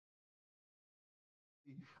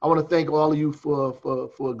I want to thank all of you for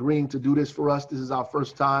agreeing to do this for us. This is our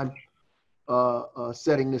first time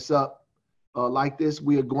setting this up like this.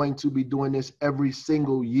 We are going to be doing this every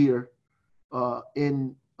single year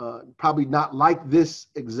in probably not like this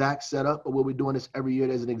exact setup, but we'll be doing this every year.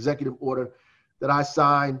 There's an executive order that I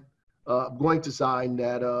sign, I'm going to sign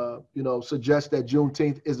that, suggests that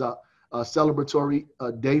Juneteenth is a celebratory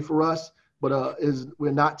day for us, but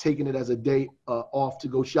we're not taking it as a day off to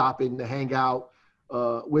go shopping, to hang out.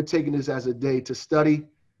 We're taking this as a day to study,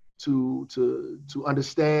 to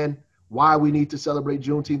understand why we need to celebrate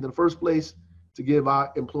Juneteenth in the first place, to give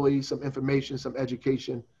our employees some information, some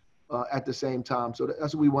education at the same time. So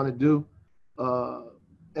that's what we want to do.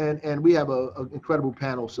 And we have an incredible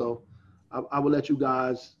panel. So I will let you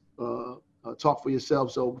guys talk for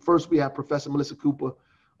yourselves. So first we have Professor Melissa Cooper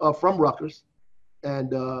from Rutgers.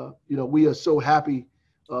 And, we are so happy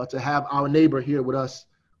to have our neighbor here with us,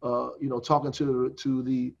 talking to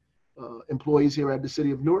the employees here at the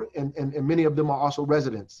City of Newark, and many of them are also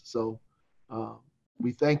residents. So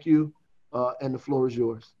we thank you, and the floor is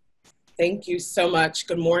yours. Thank you so much.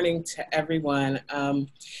 Good morning to everyone.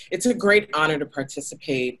 It's a great honor to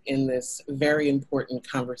participate in this very important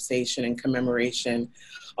conversation and commemoration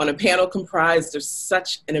on a panel comprised of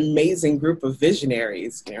such an amazing group of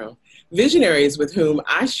visionaries, visionaries with whom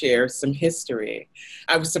I share some history.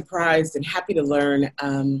 I was surprised and happy to learn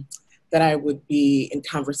that I would be in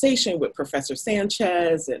conversation with Professor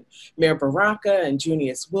Sanchez and Mayor Baraka and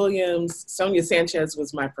Junius Williams. Sonia Sanchez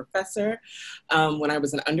was my professor when I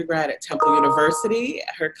was an undergrad at Temple University.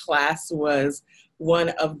 Her class was one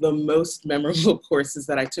of the most memorable courses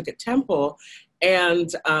that I took at Temple.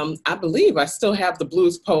 And I believe I still have the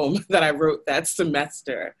blues poem that I wrote that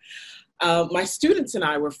semester. My students and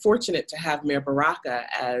I were fortunate to have Mayor Baraka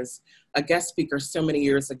as a guest speaker so many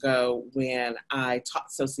years ago when I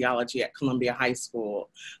taught sociology at Columbia High School.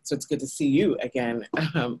 So it's good to see you again,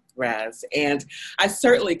 Raz. And I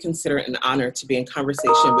certainly consider it an honor to be in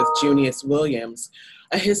conversation with Junius Williams,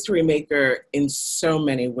 a history maker in so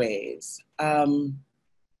many ways.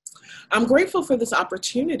 I'm grateful for this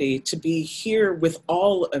opportunity to be here with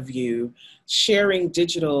all of you, sharing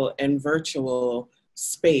digital and virtual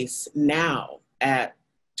space now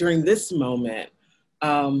during this moment,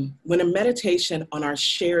 when a meditation on our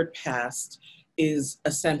shared past is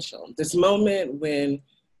essential. This moment when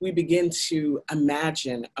we begin to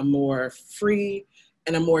imagine a more free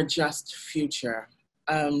and a more just future.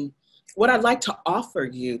 What I'd like to offer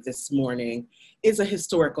you this morning is a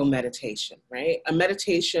historical meditation, right? A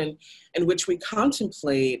meditation in which we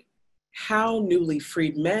contemplate how newly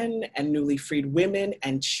freed men and newly freed women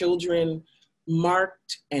and children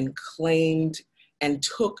marked and claimed and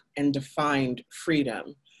took and defined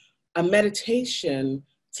freedom. A meditation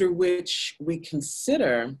through which we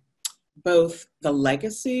consider both the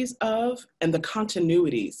legacies of and the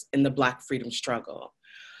continuities in the Black freedom struggle.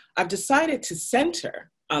 I've decided to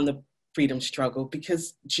center on the freedom struggle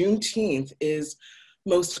because Juneteenth is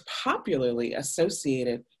most popularly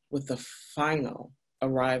associated with the final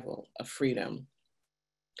arrival of freedom.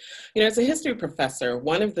 As a history professor,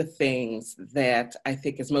 one of the things that I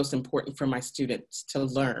think is most important for my students to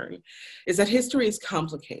learn is that history is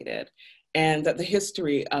complicated and that the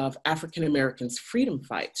history of African Americans' freedom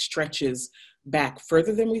fight stretches back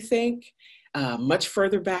further than we think, much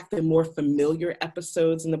further back than more familiar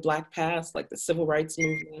episodes in the Black past, like the Civil Rights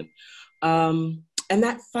Movement. And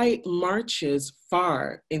that fight marches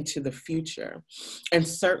far into the future and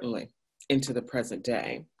certainly into the present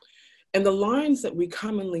day. And the lines that we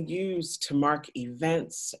commonly use to mark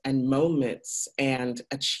events and moments and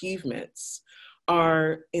achievements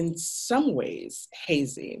are in some ways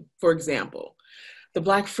hazy. For example, the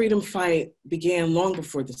Black freedom fight began long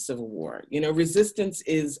before the Civil War. Resistance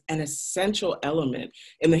is an essential element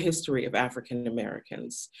in the history of African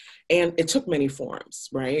Americans. And it took many forms,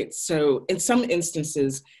 right? So in some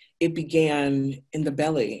instances, it began in the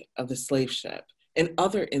belly of the slave ship. In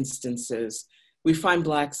other instances, we find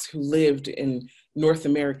Blacks who lived in North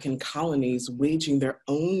American colonies waging their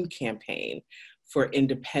own campaign for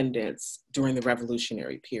independence during the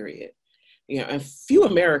Revolutionary period. And few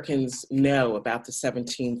Americans know about the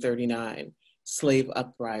 1739 slave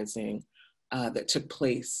uprising that took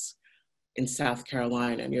place in South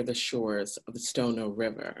Carolina near the shores of the Stono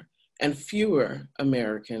River. And fewer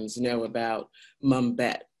Americans know about Mum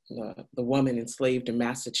Bet, the woman enslaved in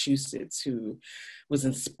Massachusetts who was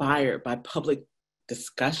inspired by public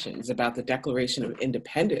discussions about the Declaration of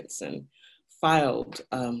Independence and filed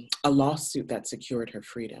a lawsuit that secured her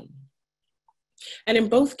freedom. And in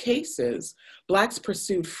both cases, Blacks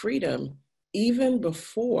pursued freedom even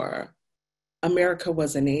before America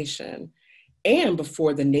was a nation. and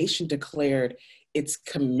before the nation declared its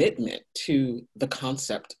commitment to the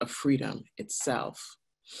concept of freedom itself.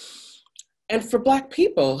 And for Black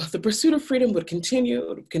people, the pursuit of freedom would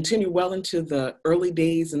continue well into the early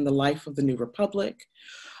days in the life of the new republic,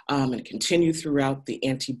 and continue throughout the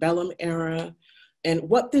antebellum era. And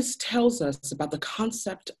what this tells us about the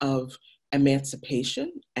concept of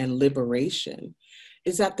emancipation and liberation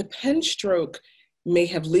is that the pen stroke may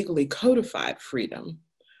have legally codified freedom,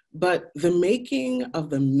 but the making of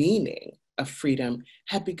the meaning of freedom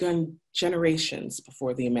had begun generations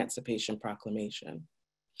before the Emancipation Proclamation.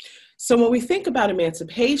 So when we think about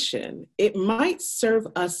emancipation, it might serve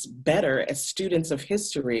us better as students of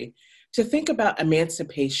history to think about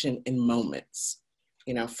emancipation in moments.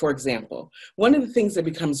 For example, one of the things that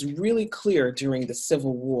becomes really clear during the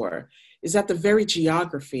Civil War is that the very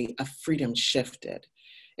geography of freedom shifted.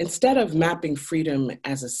 Instead of mapping freedom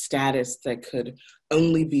as a status that could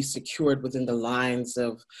only be secured within the lines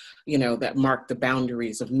of, that mark the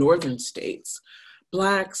boundaries of northern states,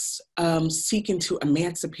 Blacks seeking to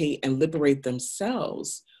emancipate and liberate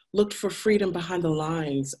themselves looked for freedom behind the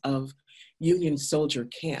lines of Union soldier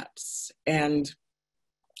camps. And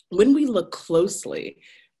when we look closely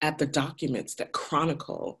at the documents that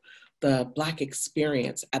chronicle the Black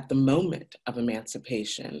experience at the moment of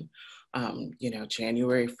emancipation,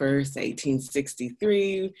 January 1st,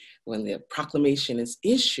 1863, when the proclamation is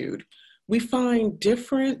issued, we find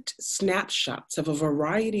different snapshots of a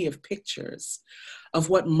variety of pictures of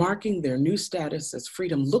what marking their new status as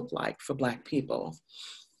freedom looked like for Black people.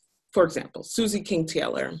 For example, Susie King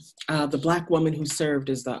Taylor, the Black woman who served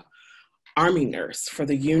as the Army nurse for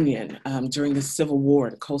the Union during the Civil War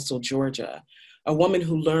in coastal Georgia, a woman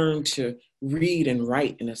who learned to read and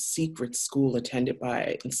write in a secret school attended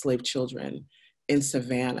by enslaved children in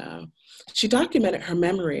Savannah. She documented her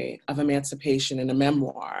memory of emancipation in a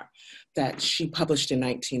memoir that she published in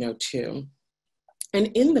 1902. And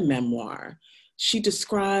in the memoir, she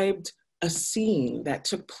described a scene that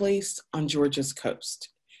took place on Georgia's coast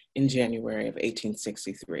in January of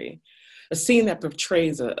 1863, a scene that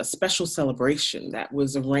portrays a special celebration that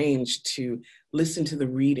was arranged to listen to the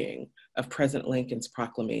reading of President Lincoln's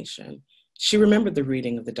proclamation. She remembered the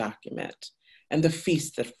reading of the document and the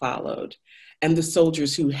feast that followed, and the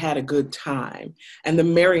soldiers who had a good time, and the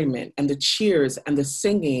merriment and the cheers and the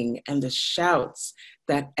singing and the shouts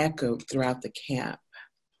that echoed throughout the camp.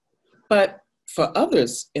 But for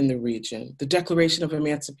others in the region, the Declaration of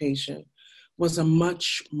Emancipation was a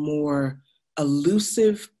much more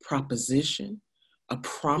elusive proposition, a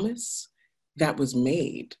promise that was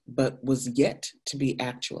made, but was yet to be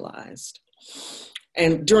actualized.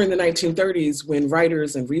 And during the 1930s, when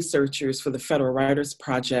writers and researchers for the Federal Writers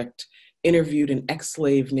Project interviewed an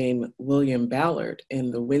ex-slave named William Ballard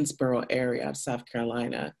in the Winnsboro area of South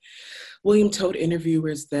Carolina, William told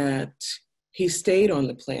interviewers that he stayed on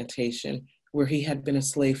the plantation where he had been a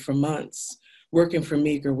slave for months, working for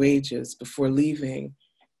meager wages before leaving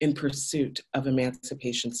in pursuit of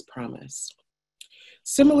emancipation's promise.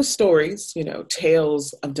 Similar stories,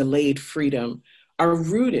 tales of delayed freedom, are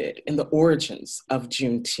rooted in the origins of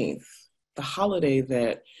Juneteenth, the holiday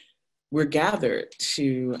that we're gathered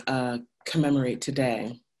to commemorate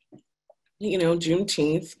today.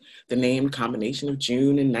 Juneteenth, the name combination of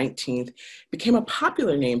June and 19th, became a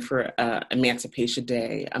popular name for Emancipation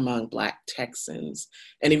Day among Black Texans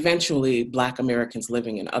and eventually Black Americans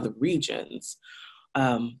living in other regions.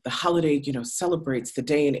 The holiday, celebrates the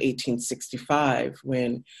day in 1865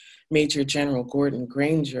 when Major General Gordon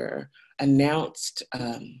Granger announced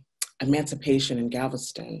emancipation in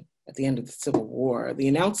Galveston at the end of the Civil War. The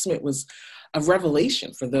announcement was a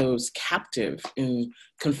revelation for those captive in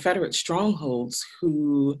Confederate strongholds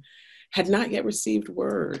who had not yet received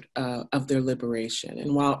word of their liberation.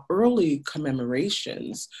 And while early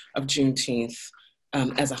commemorations of Juneteenth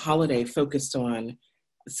as a holiday focused on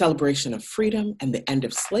celebration of freedom and the end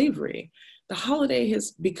of slavery, the holiday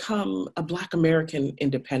has become a Black American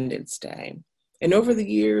Independence Day. And over the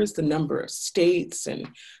years, the number of states and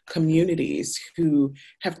communities who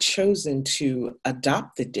have chosen to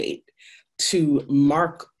adopt the date to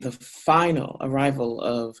mark the final arrival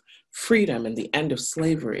of freedom and the end of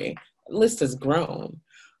slavery, the list has grown.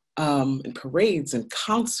 And parades and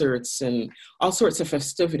concerts and all sorts of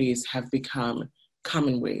festivities have become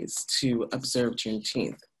common ways to observe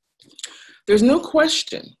Juneteenth. There's no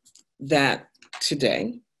question that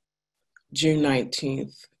today, June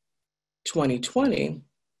 19th, 2020,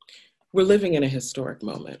 we're living in a historic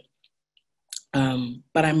moment.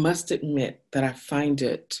 But I must admit that I find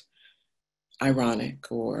it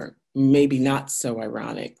ironic, or maybe not so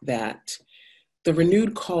ironic, that the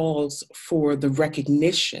renewed calls for the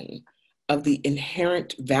recognition of the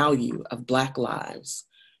inherent value of Black lives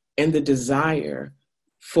and the desire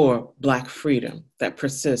for Black freedom that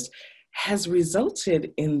persists has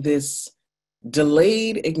resulted in this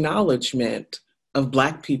delayed acknowledgement of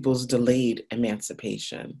Black people's delayed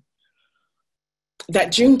emancipation.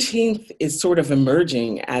 That Juneteenth is sort of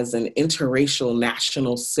emerging as an interracial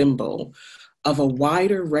national symbol of a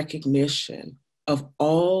wider recognition of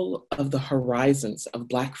all of the horizons of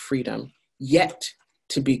Black freedom yet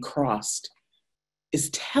to be crossed is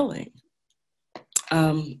telling.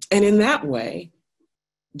 And in that way,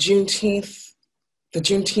 Juneteenth, the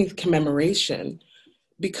Juneteenth commemoration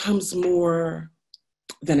becomes more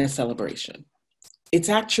than a celebration. It's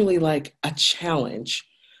actually like a challenge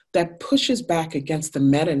that pushes back against the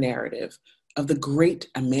meta-narrative of the great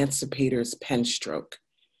emancipator's penstroke.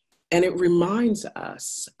 And it reminds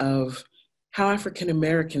us of how African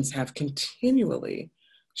Americans have continually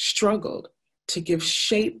struggled to give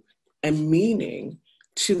shape and meaning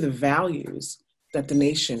to the values that the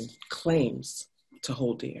nation claims to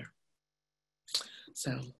hold dear.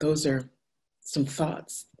 So those are some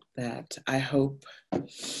thoughts that I hope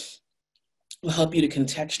will help you to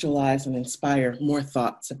contextualize and inspire more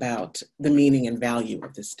thoughts about the meaning and value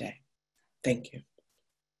of this day. Thank you.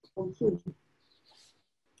 Thank you.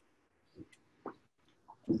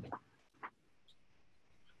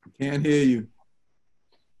 Can't hear you.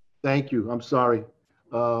 Thank you. I'm sorry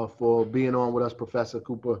for being on with us, Professor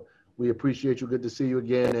Cooper. We appreciate you. Good to see you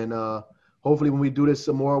again. And hopefully when we do this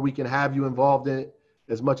some more, we can have you involved in it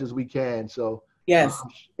as much as we can. So yes,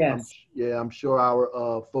 yes. I'm sure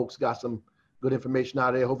our folks got some good information out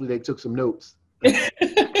of there. Hopefully they took some notes.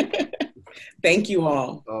 Thank you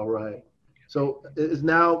all. All right. So it is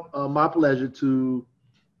now my pleasure to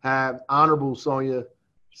have Honorable Sonia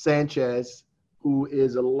Sanchez, who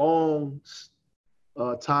is a long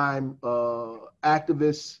time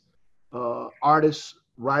activist, artist,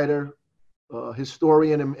 writer,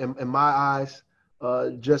 historian in my eyes.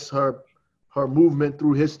 Just her movement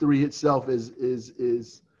through history itself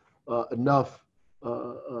is enough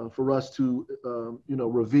for us to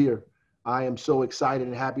revere. I am so excited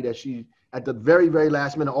and happy that she, at the very, very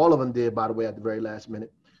last minute, all of them did, by the way, at the very last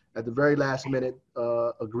minute,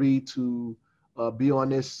 agreed to be on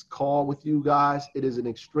this call with you guys. It is an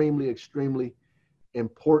extremely, extremely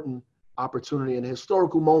important opportunity and a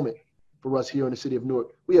historical moment for us here in the city of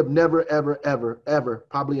Newark. We have never, ever, ever, ever,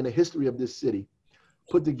 probably in the history of this city,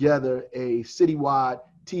 put together a citywide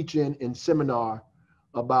teach-in and seminar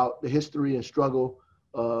about the history and struggle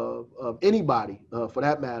of anybody, for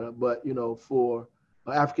that matter, but for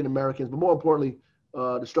African Americans, but more importantly,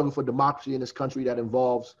 the struggle for democracy in this country that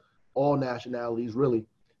involves all nationalities, really.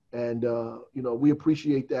 And we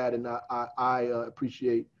appreciate that, and I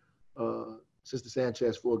appreciate Sister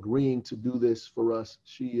Sanchez for agreeing to do this for us.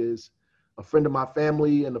 She is a friend of my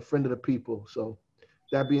family and a friend of the people. So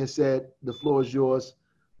that being said, the floor is yours.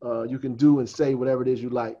 You can do and say whatever it is you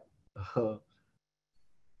like.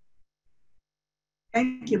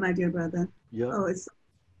 Thank you, my dear brother. Yeah. Oh, it's so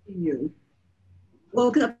good to see you.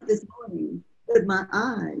 Woke up this morning with my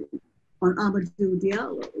eyes on Amadou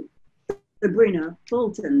Diallo, Sabrina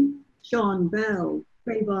Fulton, Sean Bell,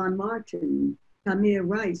 Trayvon Martin, Tamir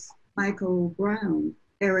Rice, Michael Brown,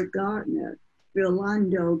 Eric Gardner,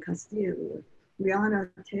 Rolando Castillo, Breonna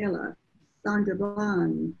Taylor, Sandra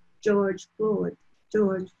Bland, George Floyd.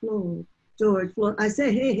 I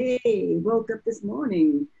say, hey, woke up this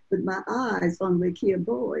morning with my eyes on Lakia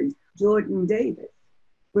Boyd, Jordan Davis,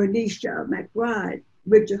 Bernicia McBride,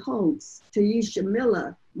 Richard Holtz, Taisha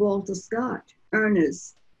Miller, Walter Scott,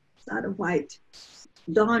 Ernest, Sada White,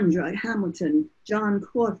 Dondra Hamilton, John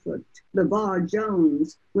Crawford, LeVar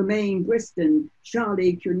Jones, Romaine Briston,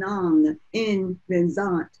 Charlie Cunong, N.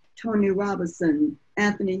 Vincent, Tony Robinson,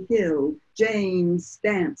 Anthony Hill, James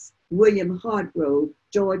Stamps, William Hartgrove,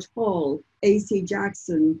 George Hall, A.C.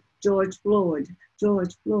 Jackson, George Floyd.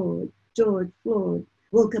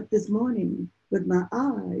 Woke up this morning with my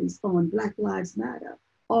eyes on Black Lives Matter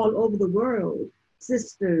all over the world,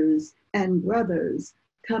 sisters and brothers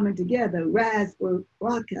coming together, Ras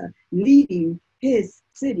Baraka leading his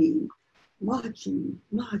city, marching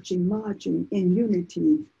in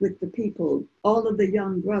unity with the people, all of the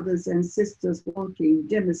young brothers and sisters walking,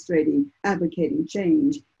 demonstrating, advocating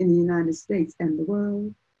change in the United States and the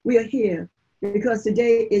world. We are here because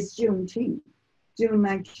today is Juneteenth, June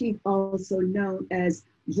 19th, also known as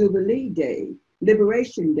Jubilee Day,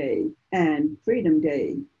 Liberation Day, and Freedom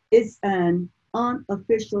Day. It's an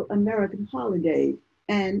unofficial American holiday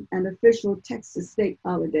and an official Texas state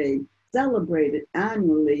holiday celebrated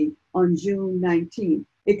annually on June 19th.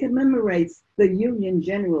 It commemorates the Union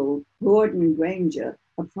General Gordon Granger,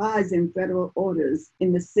 apprising federal orders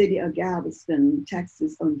in the city of Galveston,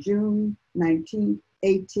 Texas on June 19,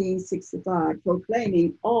 1865,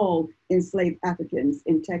 proclaiming all enslaved Africans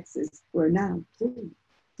in Texas were now free.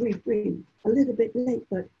 Free, free, a little bit late,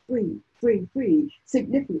 but free, free, free,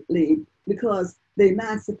 significantly because the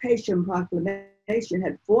Emancipation Proclamation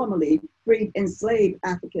had formally freed enslaved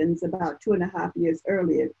Africans about 2.5 years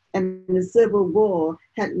earlier, and the Civil War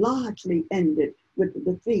had largely ended with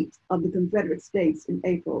the defeat of the Confederate States in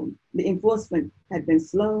April. The enforcement had been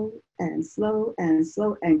slow and slow and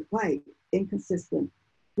slow and quite inconsistent.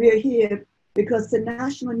 We are here because the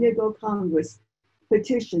National Negro Congress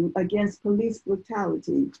petition against police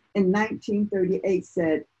brutality in 1938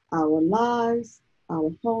 said, our lives,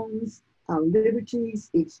 our homes, our liberties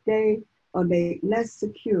each day are made less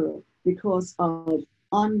secure because of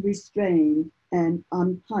unrestrained and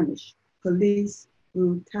unpunished police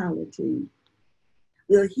brutality.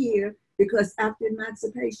 We're here because after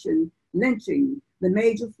emancipation, lynching, the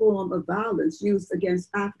major form of violence used against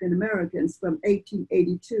African Americans from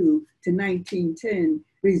 1882 to 1910,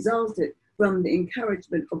 resulted from the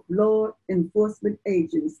encouragement of law enforcement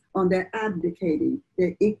agents on their abdicating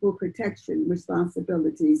their equal protection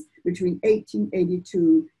responsibilities between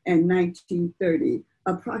 1882 and 1930.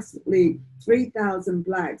 Approximately 3,000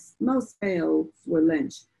 Blacks, most males, were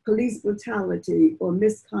lynched. Police brutality or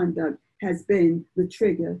misconduct has been the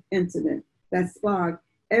trigger incident that sparked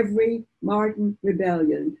every Martin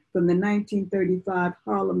rebellion from the 1935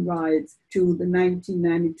 Harlem riots to the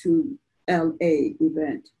 1992 LA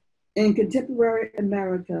event. In contemporary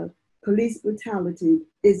America, police brutality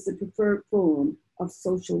is the preferred form of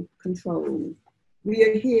social control. We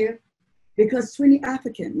are here because 20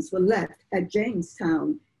 Africans were left at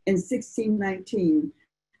Jamestown in 1619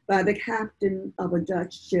 by the captain of a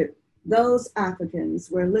Dutch ship. Those Africans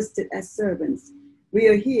were listed as servants. We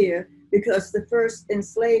are here because the first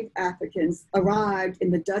enslaved Africans arrived in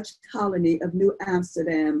the Dutch colony of New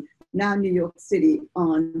Amsterdam, now New York City,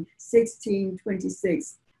 on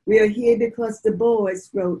 1626. We are here because the boys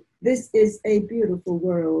wrote, "This is a beautiful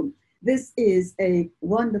world. This is a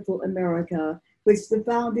wonderful America," which the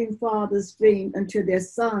founding fathers dreamed until their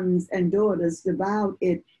sons and daughters devoured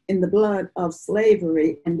it in the blood of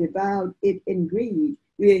slavery and devoured it in greed.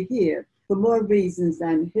 We are here for more reasons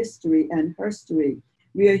than history and herstory.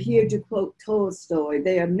 We are here to quote Tolstoy.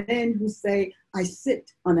 They are men who say, "I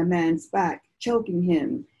sit on a man's back, choking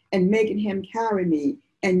him and making him carry me,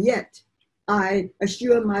 and yet I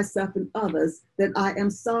assure myself and others that I am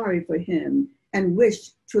sorry for him and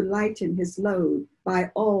wish to lighten his load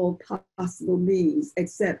by all possible means,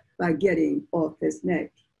 except by getting off his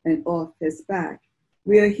neck and off his back."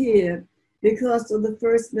 We are here because of the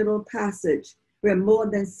first Middle Passage, where more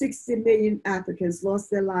than 60 million Africans lost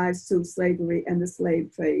their lives to slavery and the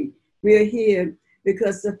slave trade. We are here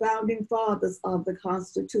because the founding fathers of the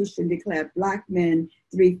Constitution declared Black men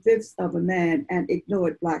 3/5 of a man and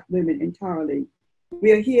ignored Black women entirely.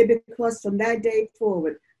 We are here because from that day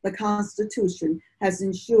forward, the Constitution has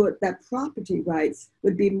ensured that property rights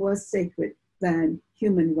would be more sacred than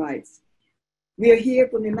human rights. We are here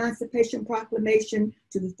from the Emancipation Proclamation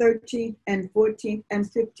to the 13th and 14th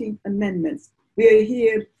and 15th Amendments. We are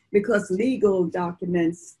here because legal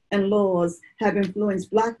documents and laws have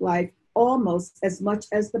influenced Black life almost as much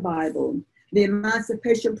as the Bible. The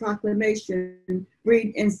Emancipation Proclamation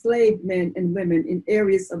freed enslaved men and women in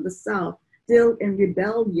areas of the South still in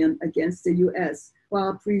rebellion against the U.S.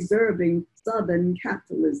 while preserving Southern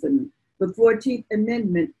capitalism. The 14th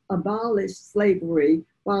Amendment abolished slavery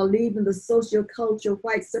while leaving the social-cultural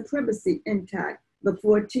white supremacy intact. The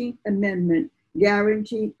 14th Amendment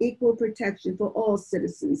guaranteed equal protection for all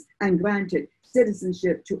citizens and granted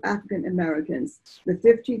citizenship to African Americans. The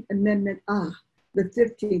 15th Amendment, the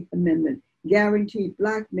 15th Amendment guaranteed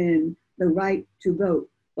Black men the right to vote,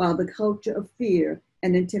 while the culture of fear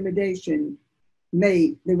and intimidation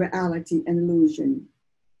made the reality an illusion.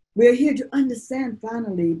 We're here to understand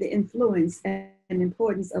finally the influence and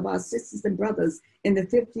importance of our sisters and brothers in the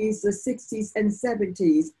 50s, the 60s, and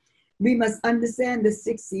 70s. We must understand the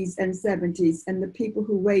 60s and 70s and the people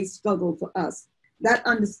who waged struggle for us. That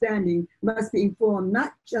understanding must be informed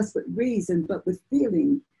not just with reason, but with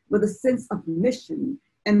feeling, with a sense of mission,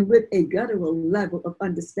 and with a guttural level of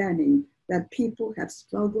understanding that people have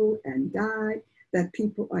struggled and died, that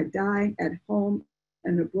people are dying at home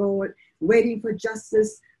and abroad, waiting for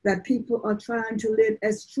justice, that people are trying to live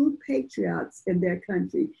as true patriots in their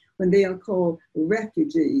country when they are called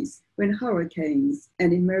refugees, when hurricanes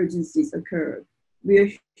and emergencies occur. We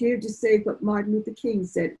are here to say what Martin Luther King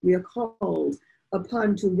said: we are called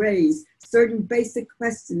upon to raise certain basic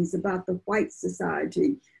questions about the white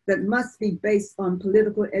society that must be based on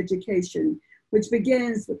political education, which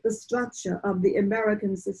begins with the structure of the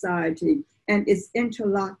American society and its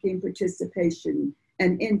interlocking participation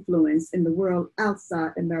and influence in the world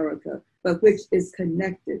outside America, but which is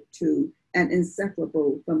connected to and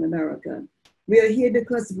inseparable from America. We are here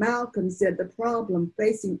because Malcolm said the problem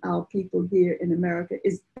facing our people here in America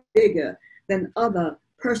is bigger than other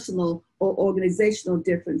personal or organizational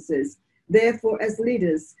differences. Therefore, as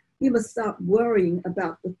leaders, we must stop worrying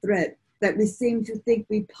about the threat that we seem to think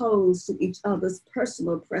we pose to each other's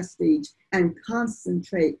personal prestige and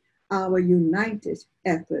concentrate our united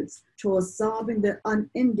efforts towards solving the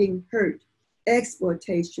unending hurt,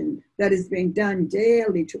 exploitation that is being done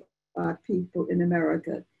daily to our people in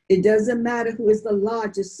America. It doesn't matter who is the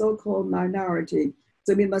largest so-called minority.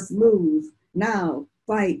 So we must move now,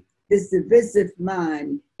 fight this divisive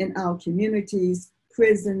mind in our communities,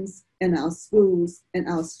 prisons, in our schools, and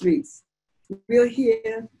our streets. We're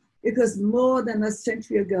here because more than a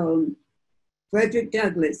century ago, Frederick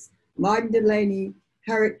Douglass, Martin Delany,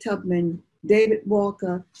 Harriet Tubman, David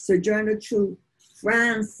Walker, Sojourner Truth,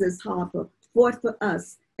 Francis Harper fought for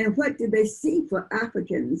us. And what did they see for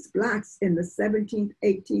Africans, Blacks in the 17th,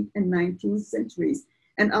 18th, and 19th centuries?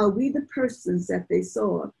 And are we the persons that they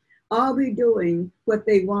saw? Are we doing what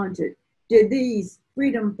they wanted? Did these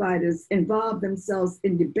freedom fighters involve themselves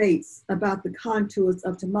in debates about the contours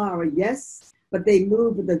of tomorrow? Yes, but they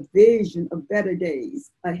moved with a vision of better days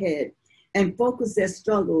ahead and focused their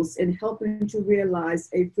struggles in helping to realize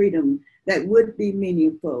a freedom that would be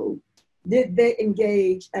meaningful. Did they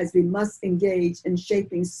engage, as we must engage, in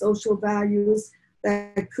shaping social values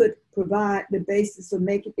that could provide the basis for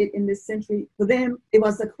making it in this century? For them, it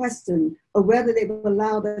was a question of whether they would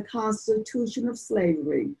allow the constitution of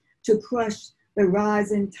slavery to crush the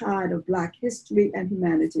rising tide of Black history and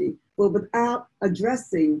humanity. But without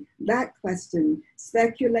addressing that question,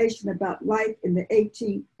 speculation about life in the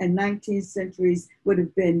 18th and 19th centuries would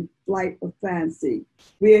have been flight of fancy.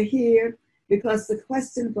 We are here because the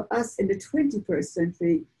question for us in the 21st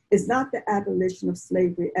century is not the abolition of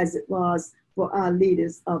slavery as it was for our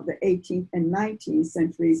leaders of the 18th and 19th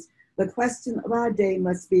centuries. The question of our day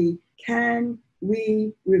must be, can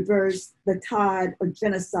we reverse the tide of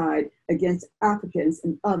genocide against Africans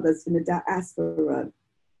and others in the diaspora?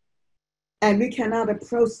 And we cannot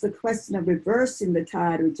approach the question of reversing the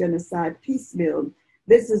tide of genocide piecemeal.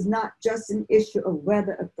 This is not just an issue of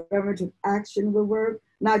whether affirmative action will work,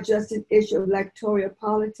 not just an issue of electoral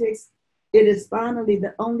politics. It is finally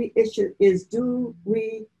the only issue is, do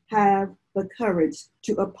we have the courage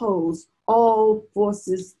to oppose all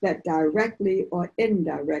forces that directly or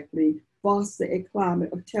indirectly foster a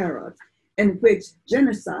climate of terror in which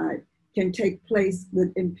genocide can take place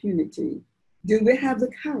with impunity? Do we have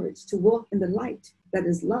the courage to walk in the light that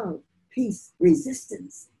is love, peace,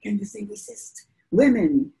 resistance? Can you say resist?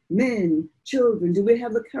 Women, men, children, do we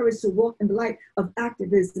have the courage to walk in the light of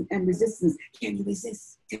activism and resistance? Can you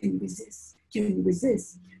resist? Can you resist? Can you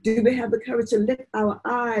resist? Do we have the courage to lift our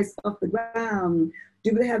eyes off the ground?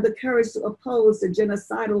 Do we have the courage to oppose the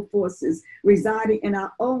genocidal forces residing in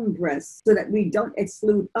our own breasts so that we don't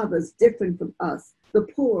exclude others different from us, the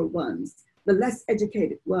poor ones, the less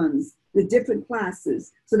educated ones, the different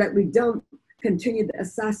classes, so that we don't continue the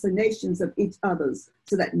assassinations of each other's,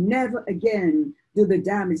 so that never again do the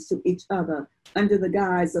damage to each other under the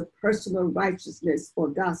guise of personal righteousness or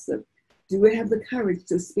gossip? Do we have the courage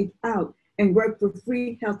to speak out and work for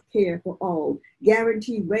free health care for all,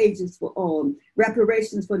 guaranteed wages for all,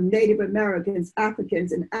 reparations for Native Americans,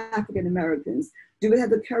 Africans, and African Americans? Do we have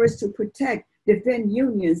the courage to protect, defend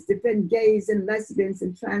unions, defend gays and lesbians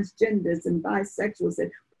and transgenders and bisexuals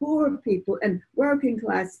and poor people and working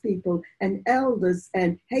class people and elders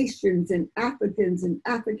and Haitians and Africans and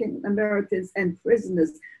African Americans and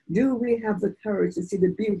prisoners? Do we have the courage to see the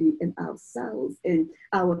beauty in ourselves, in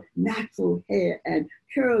our natural hair and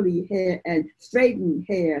curly hair and straightened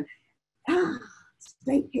hair,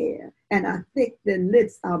 straight hair, and our thick thin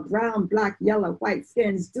lips, our brown, black, yellow, white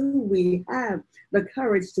skins? Do we have the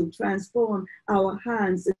courage to transform our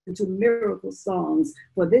hands into miracle songs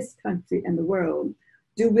for this country and the world?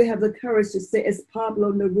 Do we have the courage to say, as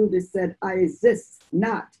Pablo Neruda said, I exist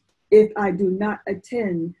not if I do not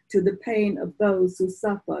attend to the pain of those who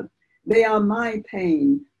suffer. They are my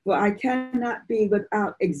pain, for I cannot be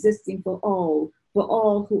without existing for all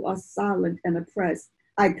who are silent and oppressed.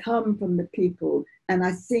 I come from the people and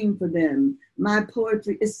I sing for them. My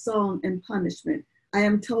poetry is song and punishment. I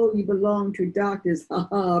am told you belong to darkness,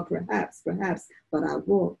 perhaps, but I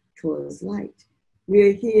walk towards light.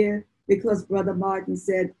 We're here because Brother Martin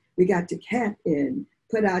said we got to camp in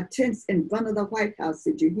put our tents in front of the White House.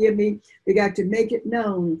 Did you hear me? We got to make it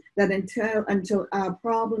known that until our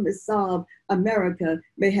problem is solved, America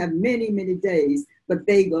may have many, many days, but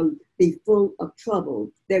they will be full of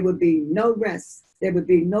trouble. There will be no rest. There will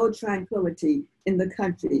be no tranquility in the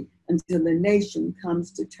country until the nation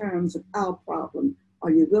comes to terms with our problem.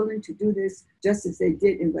 Are you willing to do this just as they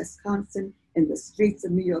did in Wisconsin, in the streets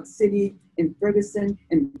of New York City, in Ferguson,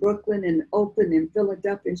 in Brooklyn, in Oakland, in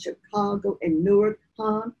Philadelphia, in Chicago, in Newark,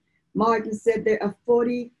 huh? Martin said there are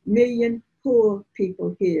 40 million poor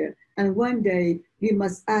people here. And one day you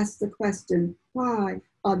must ask the question, why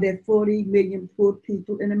are there 40 million poor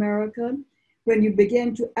people in America? When you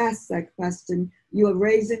begin to ask that question, you are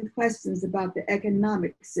raising questions about the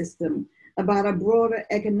economic system, about a broader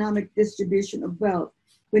economic distribution of wealth.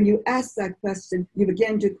 When you ask that question, you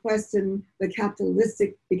begin to question the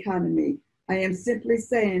capitalistic economy. I am simply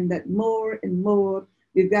saying that more and more,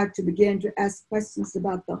 we've got to begin to ask questions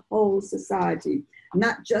about the whole society,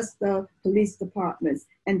 not just the police departments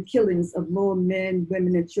and killings of more men,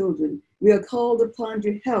 women, and children. We are called upon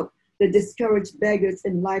to help the discouraged beggars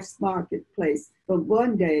in life's marketplace. But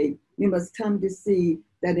one day, we must come to see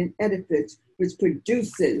that an edifice which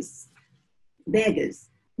produces beggars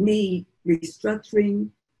need restructuring.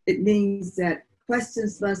 It means that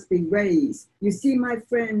questions must be raised. You see, my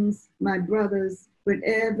friends, my brothers,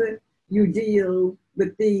 whenever you deal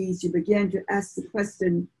with these, you begin to ask the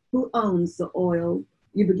question, who owns the oil?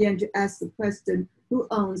 You begin to ask the question, who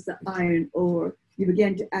owns the iron ore? You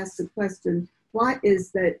begin to ask the question, why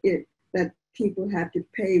is that people have to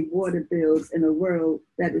pay water bills in a world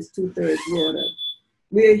that is 2/3 water?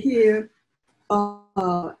 We're here,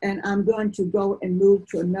 and I'm going to go and move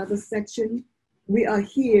to another section. We are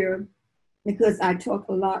here because I talk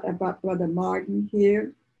a lot about Brother Martin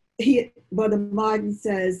here. Brother Martin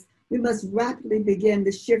says, we must rapidly begin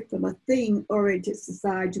the shift from a thing-oriented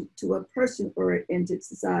society to a person-oriented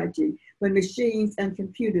society when machines and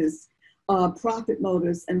computers, profit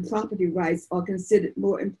motives and property rights are considered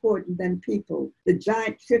more important than people. The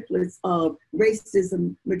giant triplets of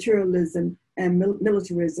racism, materialism, and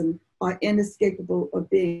militarism are inescapable of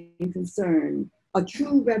being concerned. A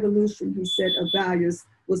true revolution, he said, of values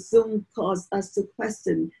will soon cause us to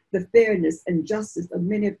question the fairness and justice of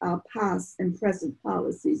many of our past and present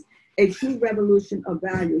policies. A true revolution of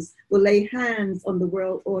values will lay hands on the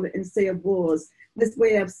world order and say of wars, this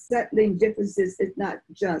way of settling differences is not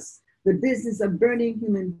just. The business of burning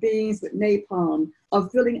human beings with napalm,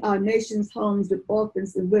 of filling our nation's homes with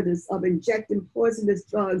orphans and widows, of injecting poisonous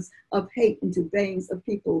drugs of hate into veins of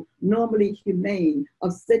people normally humane,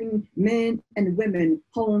 of sending men and women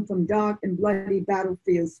home from dark and bloody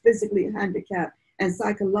battlefields, physically handicapped and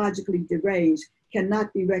psychologically deranged,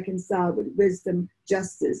 cannot be reconciled with wisdom,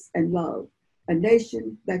 justice, and love. A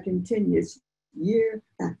nation that continues year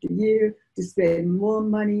after year to spend more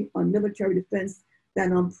money on military defense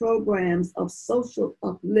than on programs of social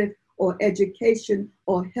uplift or education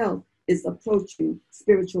or health is approaching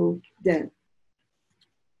spiritual death.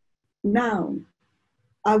 Now,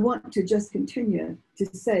 I want to just continue to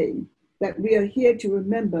say that we are here to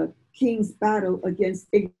remember King's battle against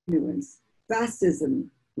ignorance, fascism,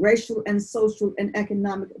 racial and social and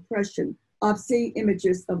economic oppression, obscene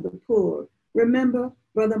images of the poor. Remember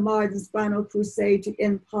Brother Martin's final crusade to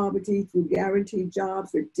end poverty through guaranteed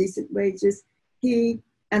jobs with decent wages. He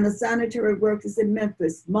and the sanitary workers in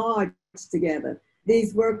Memphis marched together.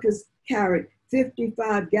 These workers carried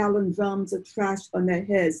 55-gallon drums of trash on their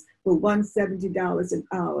heads for $170 an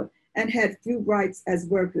hour and had few rights as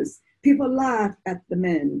workers. People laughed at the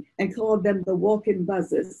men and called them the walking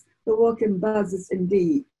buzzers. The walking buzzers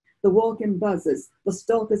indeed. The walking buzzers, the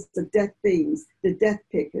stalkers of death things, the death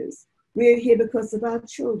pickers. We are here because of our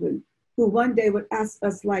children who one day would ask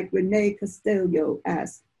us like Rene Castillo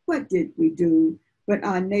asked, what did we do when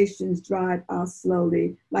our nations dried out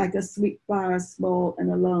slowly like a sweet fire, small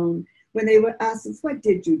and alone? When they would ask us, what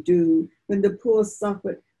did you do when the poor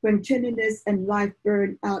suffered, when tenderness and life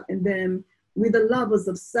burned out in them? We the lovers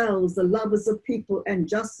of selves, the lovers of people and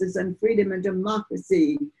justice and freedom and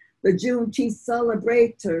democracy. The Juneteenth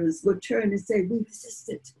celebrators would turn and say, we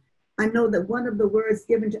resisted. I know that one of the words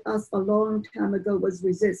given to us a long time ago was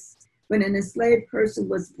resist. When an enslaved person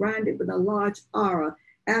was branded with a large R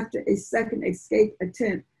after a second escape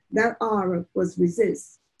attempt, that R was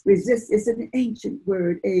resist. Resist is an ancient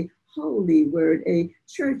word, a holy word, a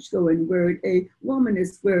church-going word, a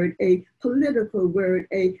womanist word, a political word,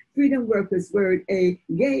 a freedom workers word, a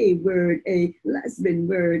gay word, a lesbian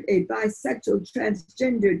word, a bisexual,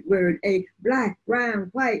 transgendered word, a black, brown,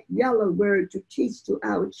 white, yellow word to teach to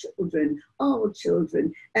our children, all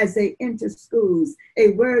children, as they enter schools,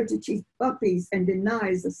 a word to teach puppies and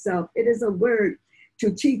denies of self. It is a word to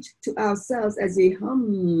teach to ourselves as we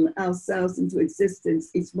hum ourselves into existence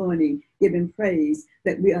each morning, giving praise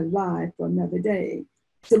that we are alive for another day.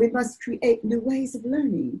 So we must create new ways of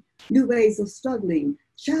learning, new ways of struggling,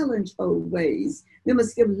 challenge old ways. We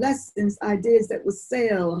must give lessons, ideas that will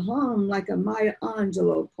sail, hum like a Maya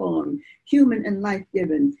Angelou poem, human and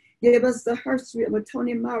life-giving. Give us the history of a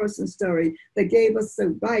Toni Morrison story that gave us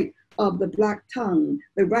the right of the Black tongue,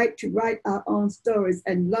 the right to write our own stories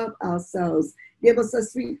and love ourselves. Give us a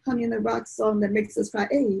sweet honey in the rock song that makes us cry,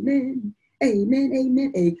 amen, amen,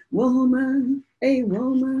 amen. A woman, a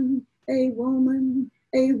woman, a woman,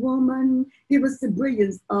 a woman. Give us the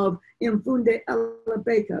brilliance of Mfunde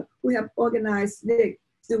Alabeka, who have organized SNCC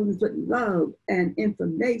students with love and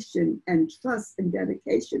information and trust and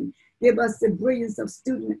dedication. Give us the brilliance of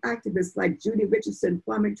student activists like Judy Richardson,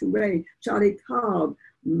 Kwame Ture, Charlie Cobb,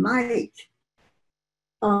 Mike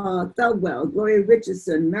Thugwell, Gloria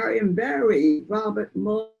Richardson, Marion Barry, Robert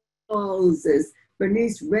Moses,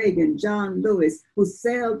 Bernice Reagan, John Lewis, who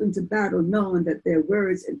sailed into battle knowing that their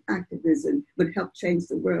words and activism would help change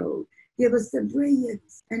the world. Give us the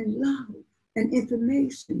brilliance and love and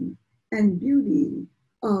information and beauty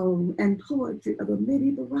and poetry of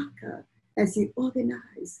Amiri Baraka as he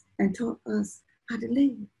organized and taught us how to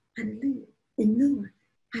live in Newark,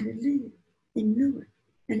 how to live in Newark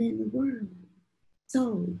and in the world.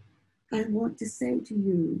 So I want to say to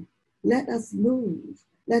you, let us move,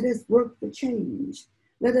 let us work for change.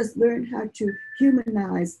 Let us learn how to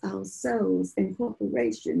humanize ourselves in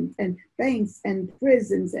corporations and banks and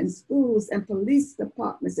prisons and schools and police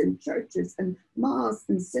departments and churches and mosques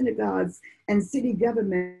and synagogues and city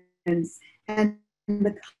governments and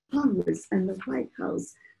the Congress and the White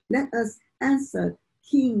House. Let us answer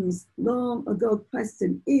King's long ago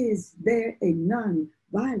question, is there a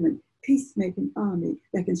non-violent peacemaking army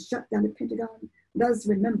that can shut down the Pentagon? Let us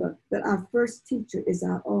remember that our first teacher is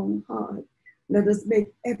our own heart. Let us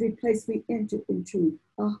make every place we enter into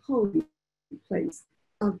a holy place,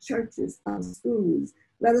 our churches, our schools.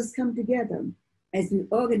 Let us come together as we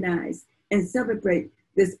organize and celebrate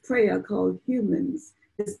this prayer called humans,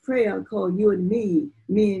 this prayer called you and me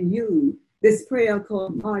and you, this prayer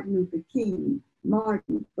called Martin Luther King,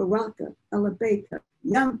 Martin, Baraka, Alabeka,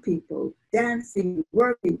 young people dancing,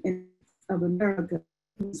 working in of America,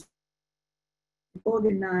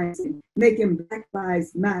 organizing, making Black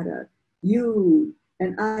Lives Matter. You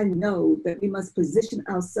and I know that we must position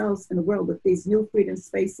ourselves in the world with these new freedom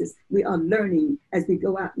spaces we are learning as we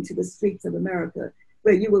go out into the streets of America,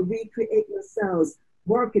 where you will recreate yourselves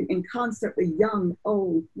working in concert with young,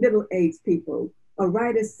 old, middle-aged people. A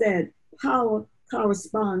writer said, power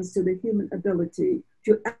corresponds to the human ability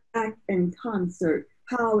to act in concert.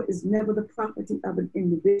 Power is never the property of an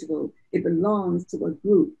individual. It belongs to a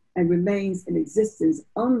group and remains in existence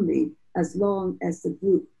only as long as the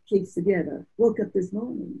group keeps together. Woke up this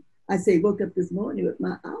morning. I say woke up this morning with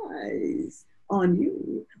my eyes on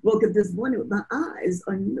you. Woke up this morning with my eyes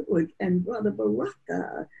on Newark and Brother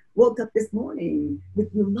Baraka. Woke up this morning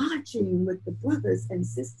with you marching with the brothers and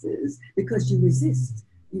sisters because you resist,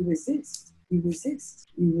 you resist, you resist,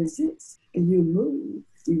 you resist, and you move.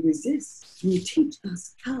 You resist. You teach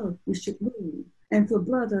us how we should move. And for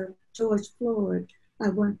Brother George Floyd, I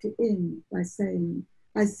want to end by saying,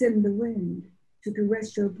 I send the wind to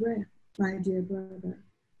caress your breath, my dear brother.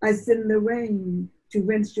 I send the rain to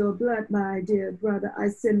rinse your blood, my dear brother. I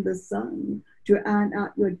send the sun to iron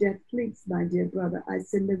out your death pleats, my dear brother. I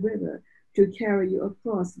send the river to carry you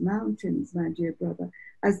across mountains, my dear brother.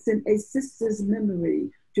 I send a sister's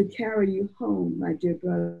memory to carry you home, my dear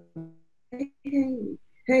brother. Hey, hey,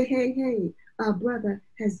 hey, hey, hey, our brother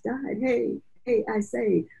has died. Hey, hey, I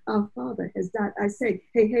say, our father has died. I say,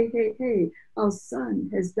 hey, hey, hey, hey, our son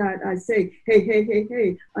has died. I say, hey, hey, hey,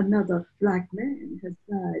 hey, another Black man has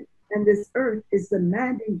died. And this earth is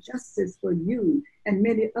demanding justice for you and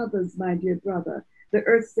many others, my dear brother. The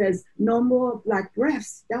earth says, no more Black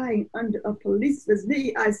breaths dying under a policeman's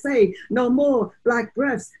knee. I say, no more Black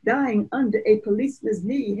breaths dying under a policeman's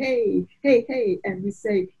knee. Hey, hey, hey. And we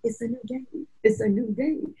say, it's a new day. It's a new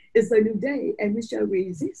day. It's a new day. And we shall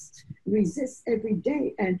resist every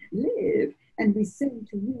day and live. And we sing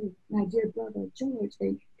to you, my dear brother George,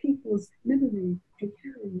 a people's memory to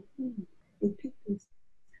carry you home. A people's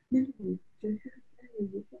memory to carry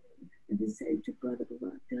you home. And we say to Brother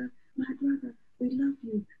Baraka,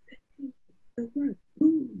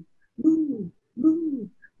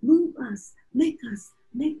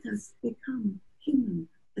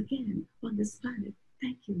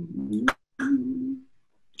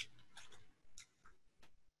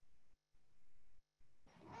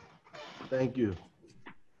 Thank you.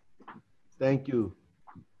 Thank you.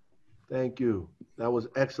 Thank you. That was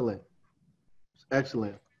excellent.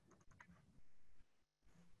 Excellent.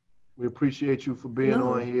 We appreciate you for being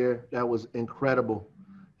on here. That was incredible.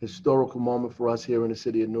 Historical moment for us here in the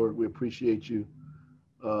city of Newark. We appreciate you.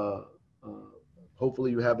 Uh, hopefully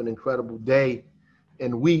you have an incredible day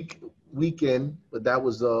and weekend, but that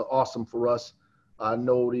was awesome for us. I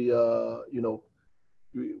know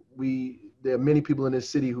there are many people in this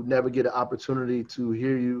city who never get an opportunity to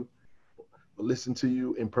hear you or listen to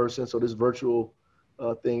you in person. So this virtual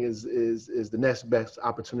thing is the next best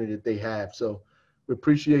opportunity that they have. So we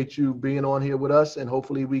appreciate you being on here with us, and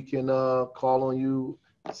hopefully we can call on you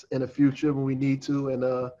in the future when we need to. And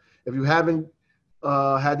if you haven't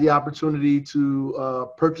had the opportunity to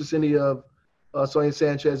purchase any of Sonia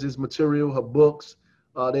Sanchez's material, her books,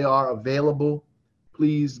 they are available.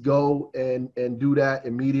 Please go and do that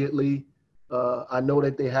immediately. I know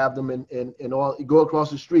that they have them in all. You go across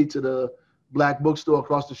the street to the Black bookstore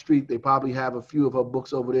across the street. They probably have a few of her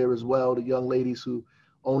books over there as well, the young ladies who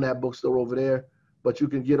own that bookstore over there. But you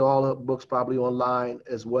can get all her books probably online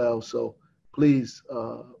as well. So please,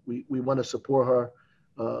 we want to support her.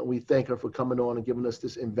 We thank her for coming on and giving us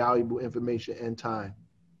this invaluable information and time.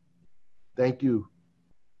 Thank you,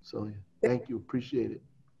 Sonia. Thank you. Appreciate it.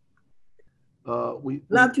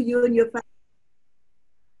 Love to you and your family.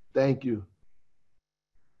 Thank you.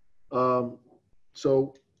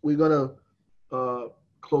 So we're going to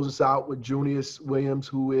close us out with Junius Williams,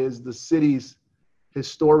 who is the city's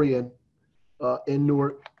historian in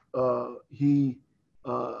Newark. He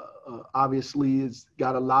obviously has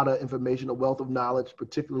got a lot of information, a wealth of knowledge,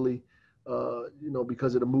 particularly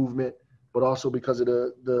because of the movement, but also because of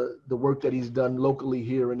the work that he's done locally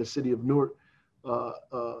here in the city of Newark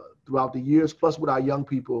throughout the years, plus with our young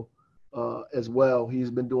people as well. He's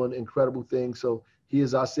been doing incredible things. So he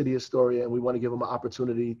is our city historian, and we want to give him an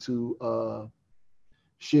opportunity to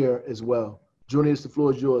share as well. Junius, the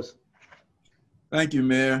floor is yours. Thank you,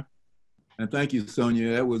 Mayor. And thank you,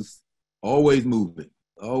 Sonia. That was always moving,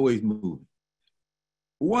 always moving.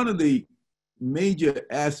 One of the major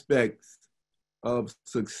aspects of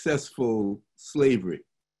successful slavery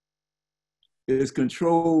is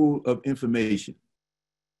control of information.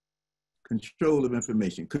 Control of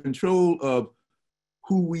information, control of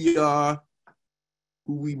who we are,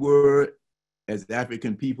 who we were as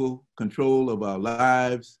African people, control of our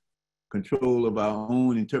lives, control of our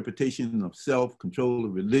own interpretation of self, control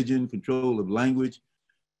of religion, control of language.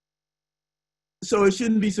 So it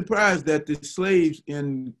shouldn't be surprised that the slaves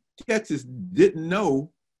in Texas didn't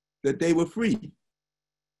know that they were free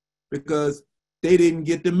because they didn't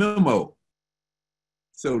get the memo,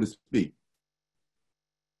 so to speak.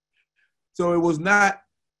 So it was not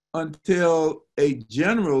until a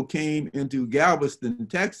general came into Galveston,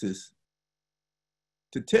 Texas,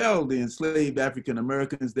 to tell the enslaved African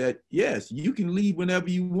Americans that, yes, you can leave whenever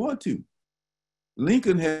you want to.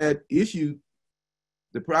 Lincoln had issued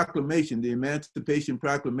the proclamation, the Emancipation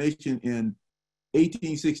Proclamation in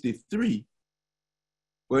 1863,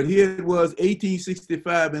 but here it was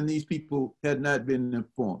 1865 and these people had not been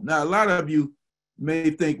informed. Now, a lot of you may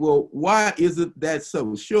think, well, why isn't that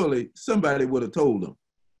so? Surely somebody would have told them.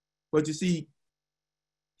 But you see,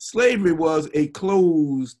 slavery was a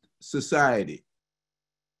closed society.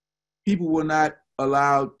 People were not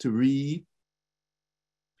allowed to read.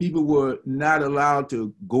 People were not allowed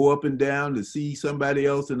to go up and down to see somebody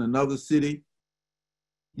else in another city.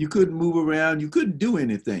 You couldn't move around. You couldn't do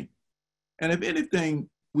anything. And if anything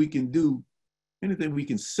we can do, anything we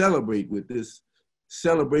can celebrate with this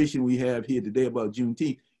celebration we have here today about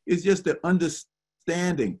Juneteenth, is just the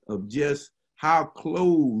understanding of just how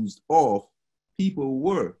closed off people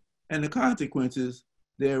were and the consequences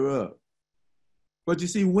thereof. But you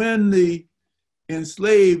see, when the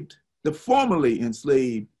formerly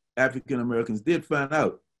enslaved African Americans did find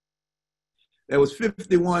out there was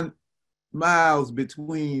 51 miles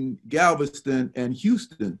between Galveston and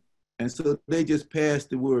Houston, and so they just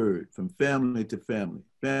passed the word from family to family,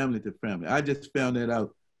 family to family. I just found that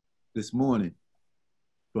out this morning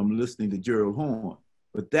from listening to Gerald Horn.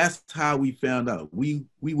 But that's how we found out. We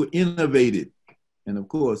were innovative and, of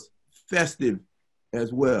course, festive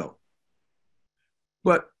as well.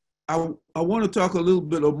 But I want to talk a little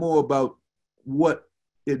bit more about what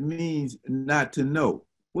it means not to know.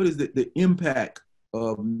 What is the impact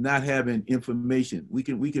of not having information? We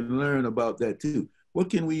can learn about that too. What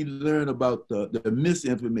can we learn about the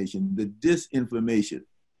misinformation, the disinformation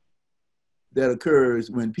that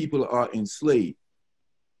occurs when people are enslaved?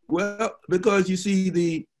 Well, because you see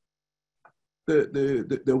the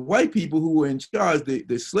white people who were in charge,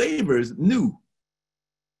 the slavers knew.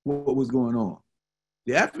 what was going on.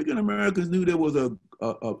 The African Americans knew there was a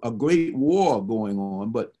great war going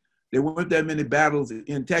on, but there weren't that many battles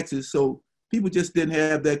in Texas, so people just didn't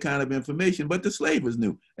have that kind of information, but the slavers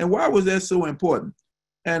knew. And why was that so important?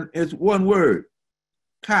 And it's one word,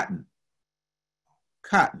 cotton.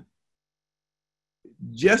 Cotton.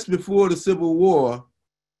 Just before the Civil War,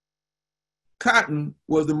 cotton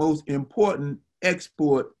was the most important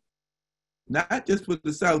export, not just for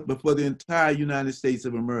the South, but for the entire United States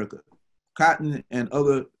of America. Cotton and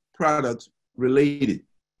other products related.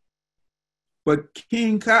 But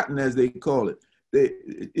King Cotton, as they call it,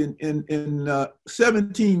 in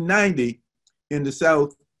 1790 in the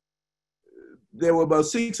South, there were about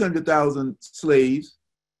 600,000 slaves,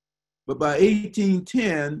 but by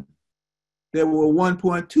 1810, there were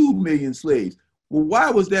 1.2 million slaves. Well, why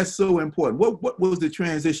was that so important? What was the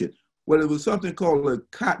transition? Well, it was something called a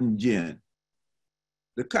cotton gin.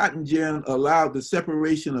 The cotton gin allowed the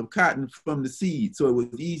separation of cotton from the seed, so it was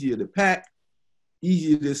easier to pack,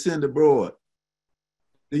 easier to send abroad.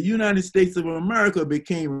 The United States of America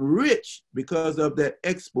became rich because of that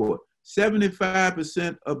export.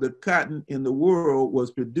 75% of the cotton in the world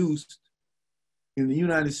was produced in the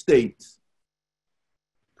United States,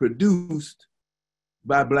 produced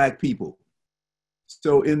by Black people.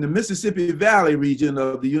 So in the Mississippi Valley region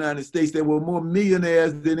of the United States, there were more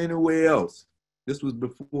millionaires than anywhere else. This was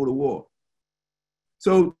before the war.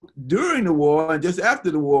 So during the war and just after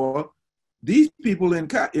the war, these people in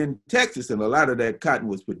Texas, and a lot of that cotton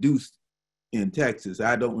was produced in Texas.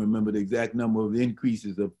 I don't remember the exact number of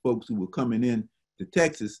increases of folks who were coming in to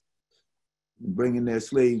Texas and bringing their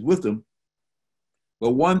slaves with them.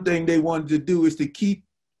 But one thing they wanted to do is to keep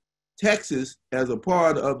Texas as a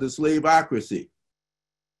part of the slaveocracy.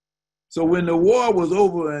 So when the war was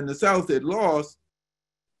over and the South had lost,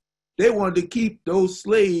 they wanted to keep those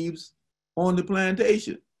slaves on the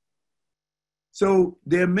plantation. So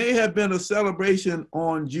there may have been a celebration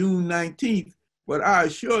on June 19th, but I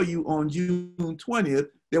assure you on June 20th,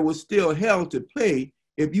 there was still hell to pay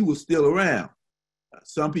if you were still around.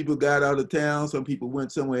 Some people got out of town, some people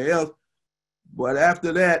went somewhere else. But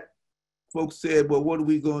after that, folks said, well, what are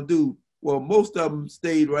we gonna do? Well, most of them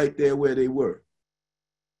stayed right there where they were.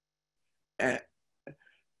 And,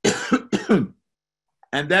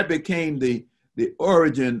 and that became the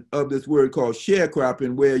origin of this word called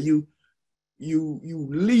sharecropping, where you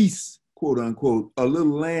lease, quote unquote, a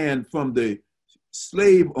little land from the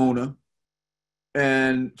slave owner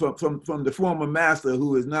and from the former master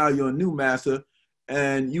who is now your new master,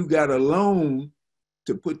 and you got a loan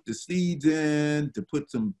to put the seeds in, to put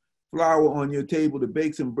some flour on your table, to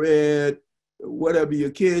bake some bread, whatever your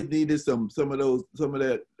kids needed, some of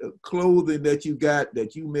that clothing that you got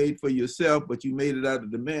that you made for yourself, but you made it out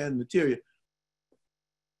of demand material.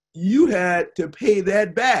 You had to pay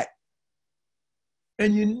that back.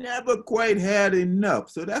 And you never quite had enough.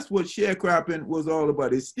 So that's what sharecropping was all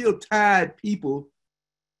about. It still tied people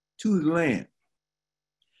to the land.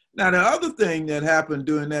 Now, the other thing that happened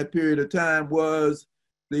during that period of time was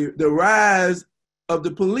the rise of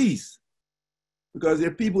the police. Because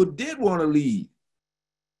if people did want to leave,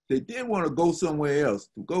 they did want to go somewhere else,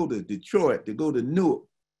 to go to Detroit, to go to Newark,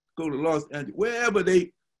 go to Los Angeles, wherever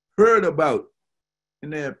they heard about in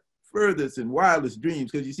their furthest and wildest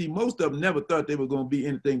dreams, because you see, most of them never thought they were going to be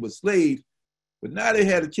anything but slaves, but now they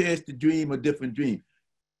had a chance to dream a different dream.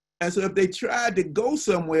 And so if they tried to go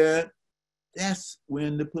somewhere, that's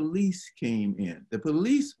when the police came in. The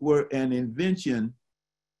police were an invention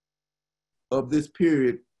of this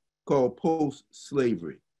period called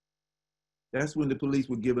post-slavery. That's when the police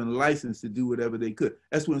were given license to do whatever they could.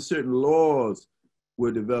 That's when certain laws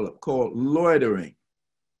were developed called loitering.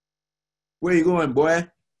 Where you going, boy?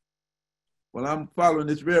 Well, I'm following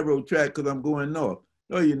this railroad track because I'm going north.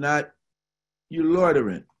 No, you're not. You're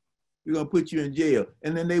loitering. We're going to put you in jail.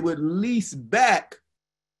 And then they would lease back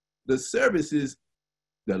the services,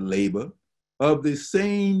 the labor, of the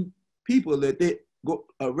same people that they go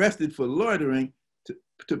arrested for loitering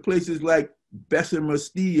to places like Bessemer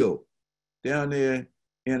Steel down there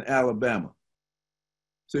in Alabama.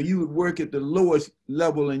 So you would work at the lowest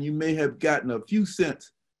level and you may have gotten a few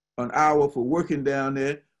cents an hour for working down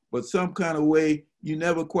there, but some kind of way, you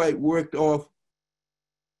never quite worked off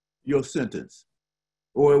your sentence,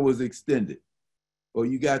 or it was extended, or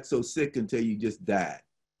you got so sick until you just died.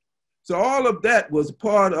 So all of that was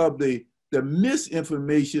part of the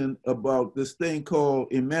misinformation about this thing called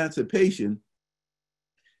emancipation.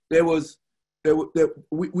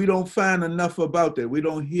 We don't find enough about that. We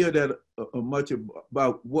don't hear that much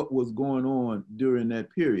about what was going on during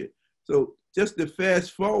that period. So just to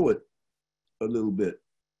fast forward a little bit,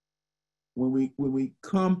 when we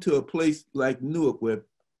come to a place like Newark where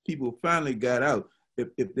people finally got out,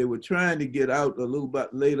 if they were trying to get out a little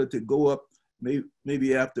bit later to go up,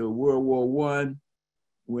 maybe after World War I,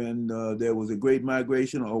 when there was a great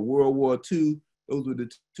migration, or World War II, those were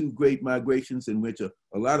the two great migrations in which a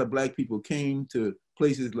lot of Black people came to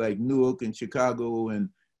places like Newark and Chicago and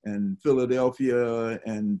Philadelphia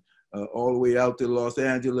and all the way out to Los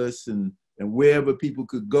Angeles and wherever people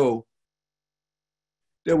could go.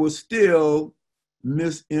 There was still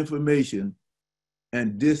misinformation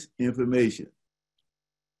and disinformation.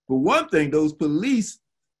 For one thing, those police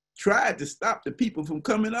tried to stop the people from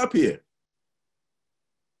coming up here.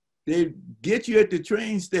 They'd get you at the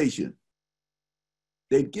train station.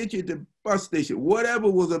 They'd get you at the bus station, whatever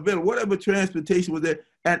was available, whatever transportation was there,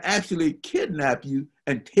 and actually kidnap you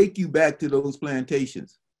and take you back to those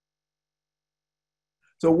plantations.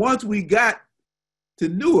 So once we got to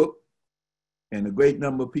Newark, and a great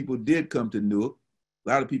number of people did come to Newark. A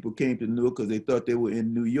lot of people came to Newark because they thought they were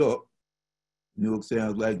in New York. Newark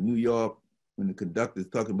sounds like New York when the conductor's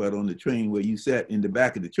talking about on the train where you sat in the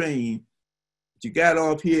back of the train. But you got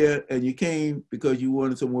off here and you came because you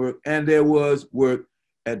wanted some work, and there was work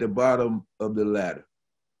at the bottom of the ladder.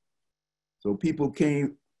 So people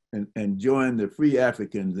came and joined the free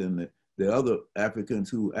Africans and the other African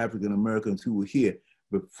Americans who were here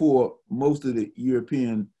before most of the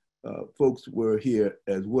European folks were here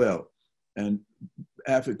as well. And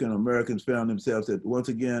African Americans found themselves once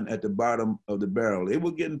again at the bottom of the barrel. They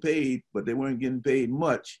were getting paid, but they weren't getting paid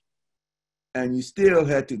much. And you still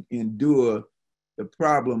had to endure the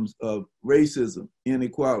problems of racism,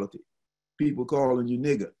 inequality, people calling you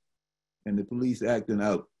nigger, and the police acting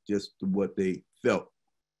out just what they felt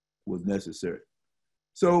was necessary.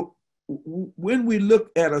 So when we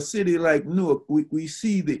look at a city like Newark, we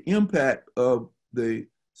see the impact of the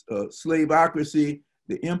slaveocracy,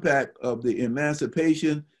 the impact of the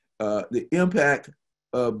emancipation, the impact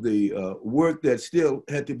of the work that still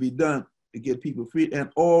had to be done to get people free. And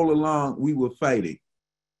all along, we were fighting.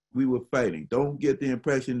 We were fighting. Don't get the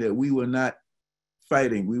impression that we were not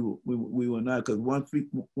fighting. We were not, because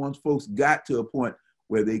once folks got to a point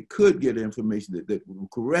where they could get information, that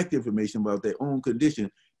correct information about their own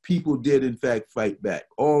condition, people did in fact fight back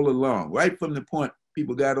all along. Right from the point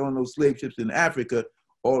people got on those slave ships in Africa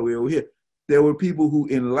all the way over here, there were people who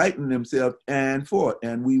enlightened themselves and fought,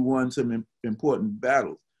 and we won some important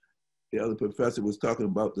battles. The other professor was talking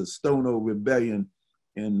about the Stono Rebellion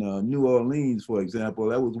in New Orleans, for example.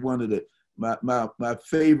 That was one of my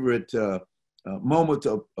favorite moments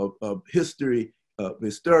of history,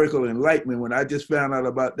 historical enlightenment, when I just found out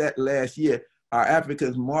about that last year. Our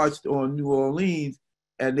Africans marched on New Orleans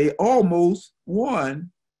and they almost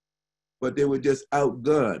won, but they were just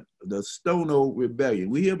outgunned. The Stono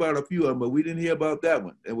Rebellion. We hear about a few of them, but we didn't hear about that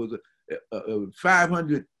one. There was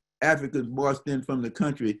 500 Africans marched in from the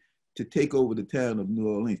country to take over the town of New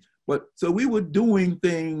Orleans. But so we were doing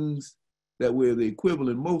things that were the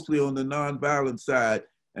equivalent, mostly on the nonviolent side,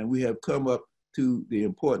 and we have come up to the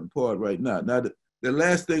important part right now. Now, the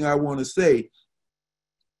last thing I want to say,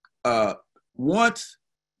 once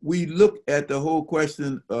we look at the whole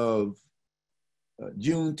question of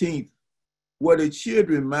Juneteenth, what it should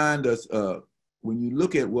remind us of, when you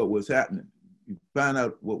look at what was happening, you find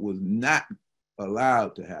out what was not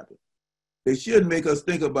allowed to happen. It should make us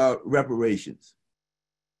think about reparations.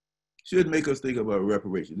 Should make us think about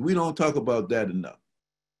reparations. We don't talk about that enough.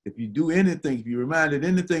 If you do anything, if you're reminded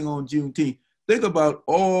anything on Juneteenth, think about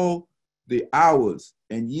all the hours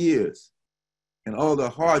and years and all the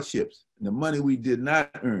hardships and the money we did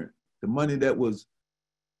not earn, the money that was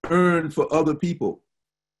earned for other people.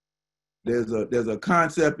 There's a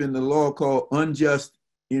concept in the law called unjust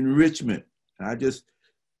enrichment. I just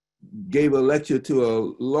gave a lecture to a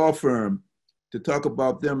law firm to talk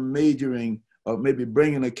about them majoring or maybe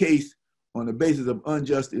bringing a case on the basis of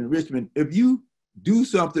unjust enrichment. If you do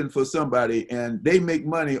something for somebody and they make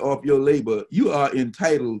money off your labor, you are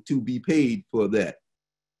entitled to be paid for that.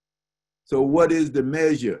 So what is the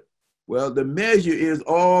measure? Well, the measure is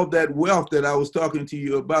all that wealth that I was talking to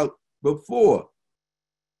you about before.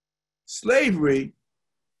 Slavery,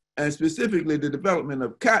 and specifically the development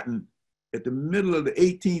of cotton at the middle of the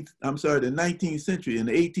 19th century, in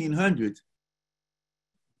the 1800s,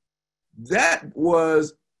 that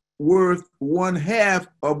was worth 1/2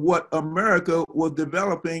 of what America was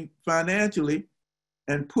developing financially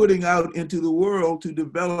and putting out into the world to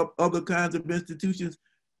develop other kinds of institutions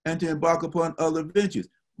and to embark upon other ventures.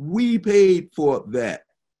 We paid for that.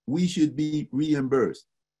 We should be reimbursed.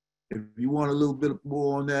 If you want a little bit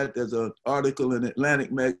more on that, there's an article in Atlantic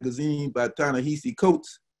magazine by Ta-Nehisi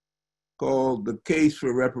Coates called The Case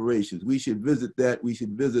for Reparations. We should visit that. We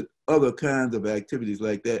should visit other kinds of activities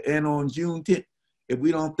like that. And on Juneteenth, if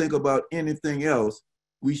we don't think about anything else,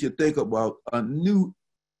 we should think about a new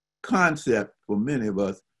concept for many of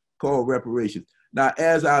us called reparations. Now,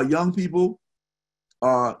 as our young people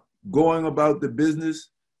are going about the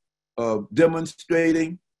business of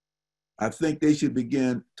demonstrating, I think they should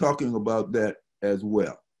begin talking about that as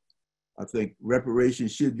well. I think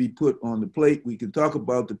reparations should be put on the plate. We can talk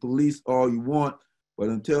about the police all you want, but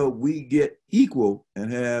until we get equal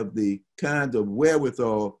and have the kinds of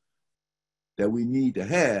wherewithal that we need to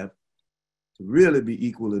have to really be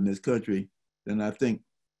equal in this country, then I think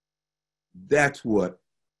that's what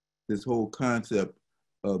this whole concept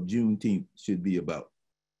of Juneteenth should be about.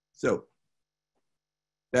 So,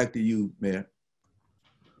 back to you, Mayor.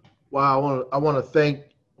 Wow, I want to thank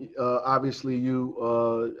obviously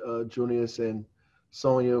you, Junius, and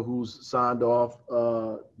Sonia, who's signed off,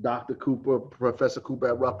 Dr. Cooper, Professor Cooper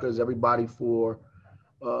at Rutgers, everybody for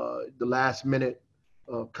the last minute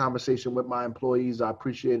conversation with my employees. I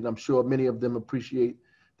appreciate it. I'm sure many of them appreciate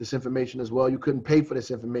this information as well. You couldn't pay for this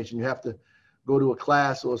information. You have to go to a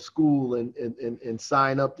class or a school and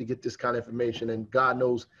sign up to get this kind of information. And God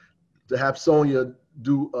knows, to have Sonia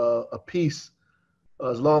do a piece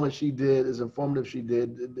as long as she did, as informative she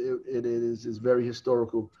did, it is very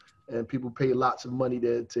historical, and people pay lots of money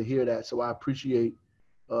to hear that. So I appreciate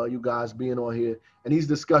you guys being on here. And these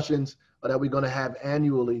discussions that we're going to have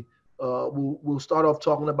annually, we'll start off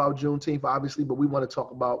talking about Juneteenth, obviously, but we want to talk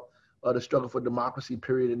about the struggle for democracy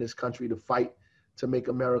period in this country, to fight to make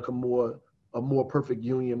America a more perfect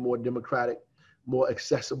union, more democratic, more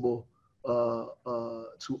accessible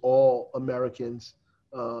to all Americans,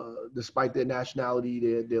 despite their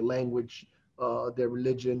nationality, their language, their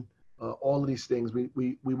religion, all of these things.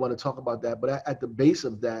 We want to talk about that. But at the base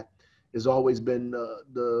of that has always been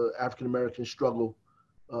the African-American struggle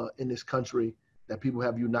in this country that people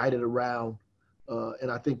have united around.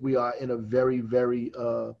 And I think we are in a very, very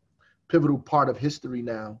pivotal part of history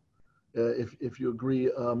now. If you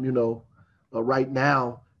agree, right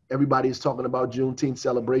now, everybody is talking about Juneteenth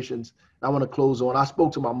celebrations. I want to close on, I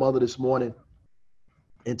spoke to my mother this morning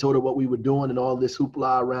and told her what we were doing and all this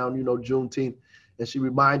hoopla around, Juneteenth. And she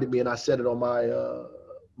reminded me, and I said it on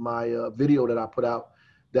my video that I put out,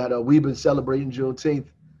 that we've been celebrating Juneteenth,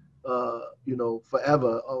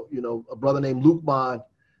 forever. A brother named Luke Bond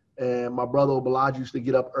and my brother Obalaji used to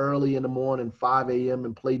get up early in the morning, 5 a.m.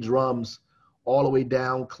 and play drums all the way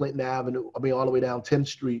down Clinton Avenue. All the way down 10th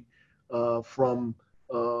Street, from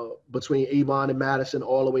between Avon and Madison,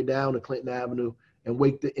 all the way down to Clinton Avenue, and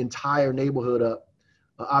wake the entire neighborhood up.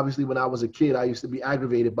 Obviously, when I was a kid, I used to be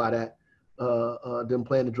aggravated by that, them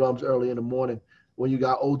playing the drums early in the morning. When you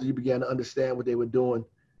got older, you began to understand what they were doing,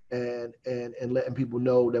 and letting people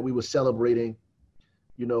know that we were celebrating,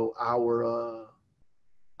 our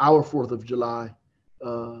 4th of July,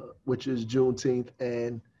 which is Juneteenth,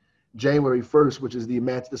 and January 1st, which is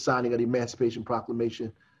the signing of the Emancipation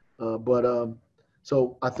Proclamation.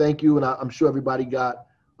 So I thank you, and I'm sure everybody got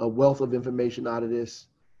a wealth of information out of this.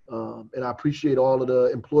 And I appreciate all of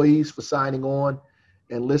the employees for signing on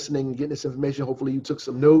and listening and getting this information. Hopefully you took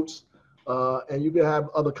some notes, and you can have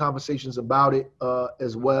other conversations about it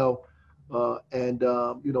as well.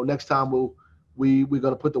 Next time we're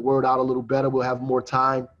going to put the word out a little better. We'll have more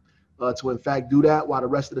time to in fact do that, while the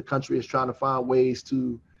rest of the country is trying to find ways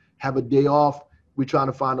to have a day off. We're trying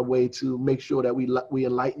to find a way to make sure that we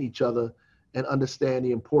enlighten each other and understand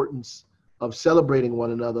the importance of celebrating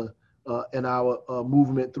one another and our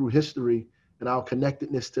movement through history and our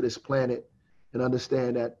connectedness to this planet, and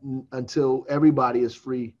understand that until everybody is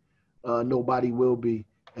free, nobody will be,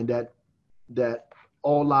 and that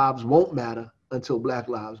all lives won't matter until Black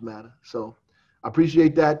lives matter. So I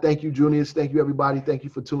appreciate that. Thank you, Junius. Thank you, everybody. Thank you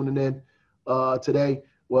for tuning in today.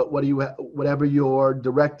 What do you whatever your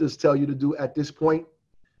directors tell you to do at this point,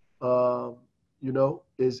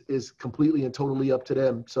 is completely and totally up to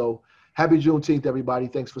them. So happy Juneteenth, everybody.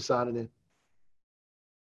 Thanks for signing in.